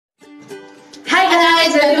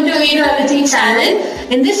guys, welcome to Video Everything channel.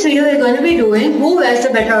 In this video, we're going to be doing Who Wears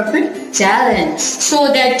the Better Outfit challenge.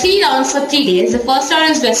 So there are 3 rounds for 3 days. The first round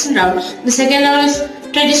is Western round, the second round is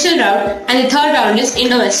Traditional round, and the third round is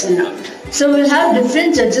Indo-Western round. So we'll have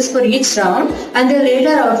different judges for each round, and they'll rate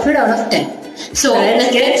our outfit out of 10. So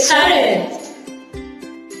let's get started.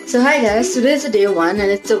 So hi guys, today is the day 1 and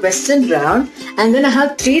it's a Western round, and then I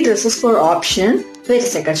have 3 dresses for option. Wait a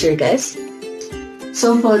second, I'll show you guys.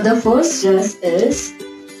 So for the first dress is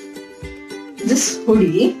this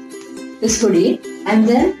hoodie, and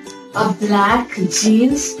then a black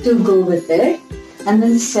jeans to go with it. And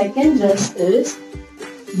then the second dress is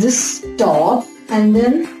this top and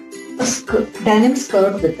then a denim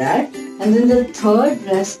skirt with that. And then the third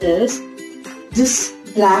dress is this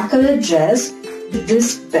black color dress with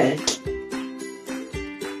this belt.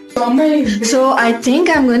 So I think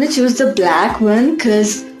I'm going to choose the black one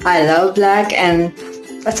because I love black, and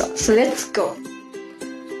that's all. So let's go.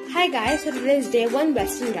 Hi guys, so today is day 1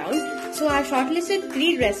 Western round. So I've shortlisted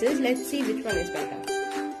 3 dresses. Let's see which one is better.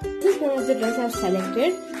 This one is the dress I've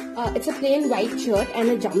selected. It's a plain white shirt and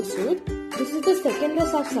a jumpsuit. This is the second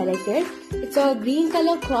dress I've selected. It's a green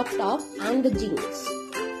color crop top and the jeans.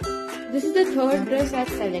 This is the third dress I've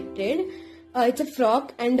selected. It's a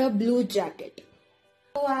frock and a blue jacket.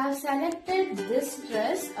 So I have selected this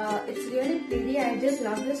dress. It's really pretty. I just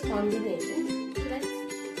love this combination. So let's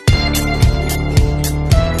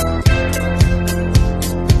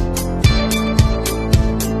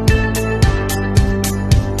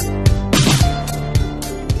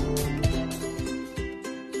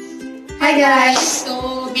Hi guys. So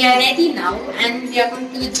we are ready now and we are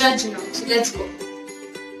going to judge now. So let's go.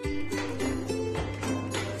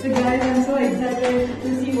 So guys, I'm so excited to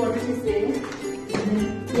see what she say.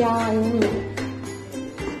 Yeah, I know.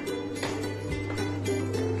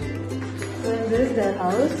 So this is their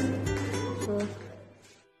house.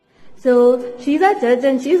 So she's our judge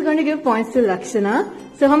and she's going to give points to Lakshana.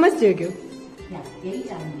 So how much do you give? Yeah,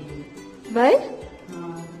 8 I'm giving. Why?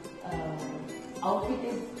 Outfit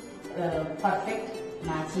is perfect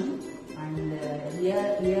matching, and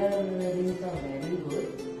earrings are very good,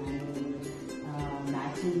 and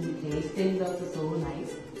matching hairstyle is also so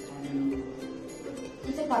nice, and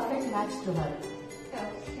it's a perfect match to her.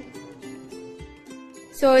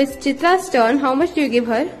 So it's Chitra's turn. How much do you give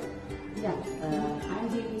her? Yeah, I'm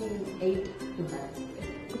giving 8 to her.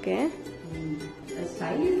 Okay. The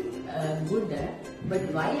style is good, but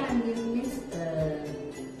why I'm giving is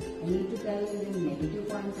I need to tell the negative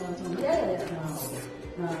points also. No? Yeah.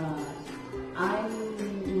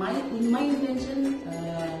 In my intention,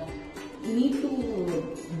 need to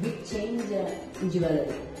big change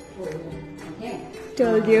jewelry. Okay.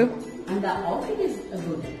 Told you. And the outfit is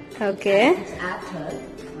good. Okay. It's at her.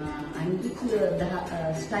 And it's,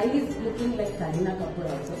 the style is looking like Kareena Kapoor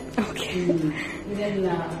also. Okay. Even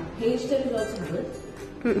hairstyle is also good.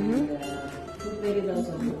 And footwear is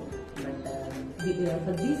also good. But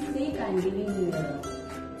for this sake, I am giving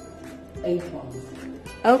 8 points.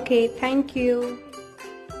 Okay, thank you.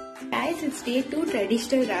 Guys, it's day 2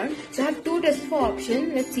 traditional round. So I have 2 dresses for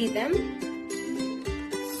option. Let's see them.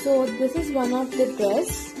 So this is one of the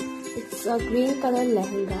dress. It's a green color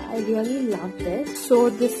lehenga. I really love this. So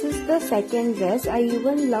this is the second dress. I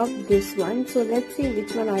even love this one. So let's see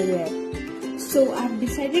which one I wear. So I've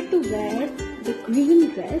decided to wear the green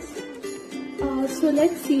dress. So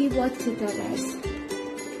let's see what Chitra wears.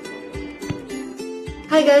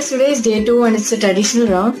 Hi guys, today is day 2 and it's a traditional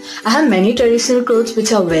round. I have many traditional clothes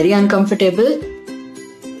which are very uncomfortable,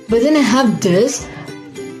 but then I have this,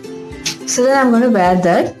 so then I'm going to wear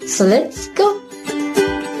that. So let's go.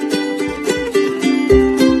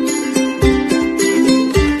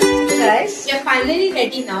 Guys, We are finally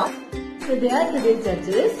ready now. So they are today's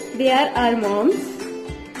judges. They are our moms.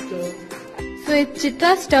 So it's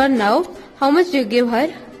Chitra's turn now. How much do you give her?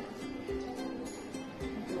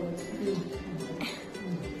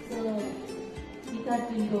 So, we thought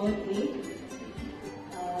we'll go with 8.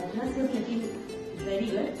 Dress is looking very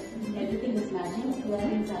good. Everything is matching.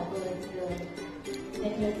 Earrings are good.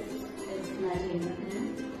 Necklace is matching.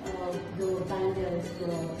 The pant is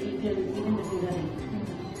even the fingering.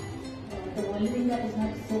 The only thing that is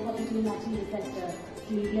not so perfectly matching is that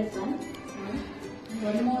sleeveless one.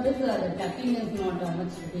 One more is the tucking is not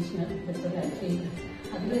much traditional. That's what I feel.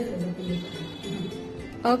 Otherwise, everything is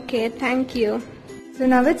good. Okay, thank you. So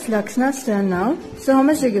now it's Lakshana's turn now. So how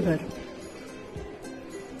much do you give her?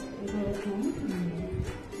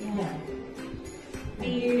 Yeah.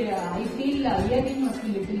 I feel earring must be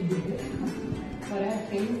little bigger. For her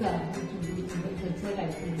face, that's what I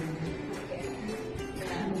feel.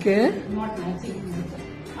 Okay. Not matching.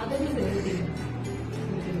 Otherwise, everything.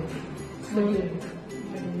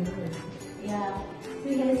 Yeah. So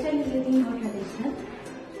hairstyle is looking more traditional.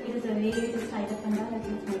 It is a way to style up and down that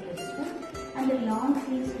looks more traditional. And the long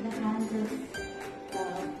sleeves to the hands is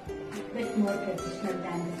bit more traditional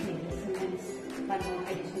than the sleeveless. So that's one more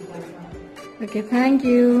additional point. Okay, thank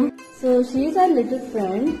you. So she's our little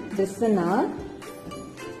friend, Disana.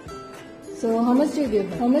 So how much do you give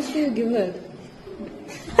her? How much do you give her?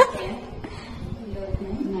 Okay. We'll go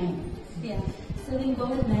with 9. Yeah. So we'll go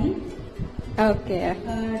with 9. Okay.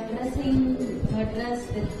 Her dress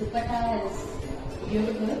with dupatta is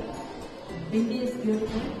beautiful. Bindi is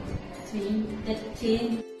beautiful.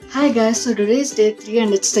 Chain. Hi guys, so today is day 3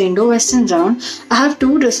 and it's the Indo-Western round. I have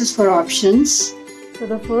 2 dresses for options. So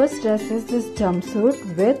the first dress is this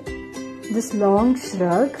jumpsuit with this long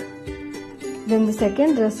shrug. Then the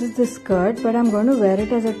second dress is this skirt, but I'm going to wear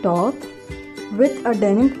it as a top with a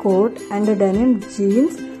denim coat and a denim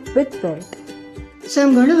jeans with belt. So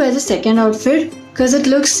I'm going to wear the second outfit because it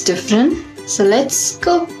looks different. So let's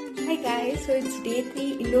go. Hi guys, so it's day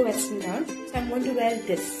 3 Indo-Western round. So I'm going to wear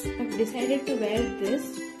this. I've decided to wear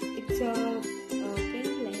this. It's a pink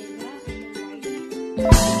lehenga and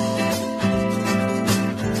a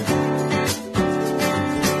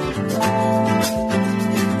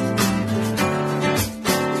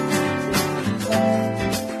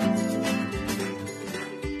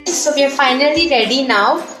So we are finally ready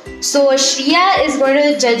now. So Shreeya is going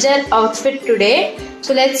to judge our outfit today.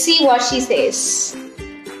 So let's see what she says.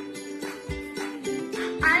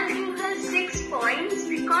 I'll give her 6 points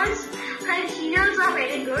because her heels are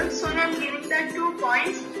very good. So I'm giving her 2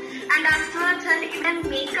 points. And afterwards her even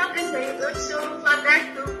makeup is very good. So for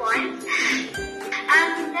that 2 points.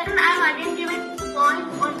 And then I'm again giving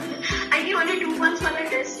I give only 2 points for the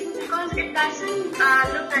dressing because it doesn't look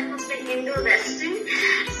that much like Indo-Western.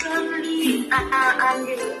 So only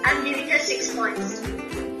I'm giving her 6 points.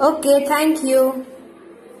 Okay, thank you.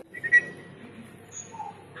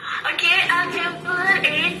 Okay, I'll give her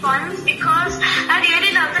 8 points because I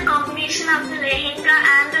really love the combination of the lehenga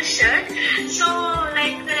and the shirt. So,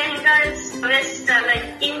 like the lehenga is like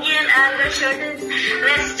Indian and the shirt is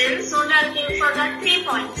Western. So, I'll give for that 3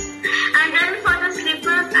 points. And then for the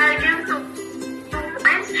slippers, I'll give 2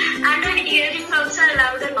 points. And then earrings also I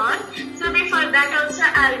loved a lot. So, for that also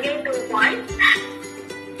I'll give 2 points.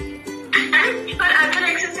 And for other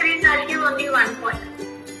accessories, I'll give only 1 point.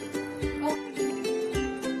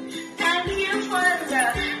 Thank you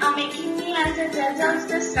for making me as a judge of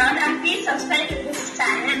this round, and please subscribe to this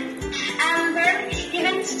channel. And then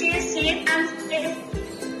even stay safe and stay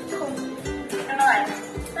home.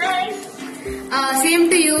 Bye. Same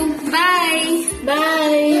to you. Bye.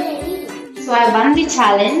 Bye. So I won the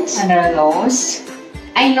challenge and I lost.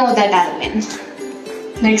 I know that I'll win.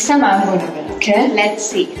 Next time I'm going to win, okay? Let's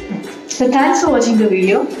see. So thanks for watching the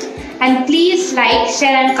video. And please like,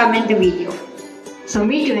 share and comment the video. So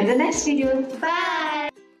meet you in the next video. Bye.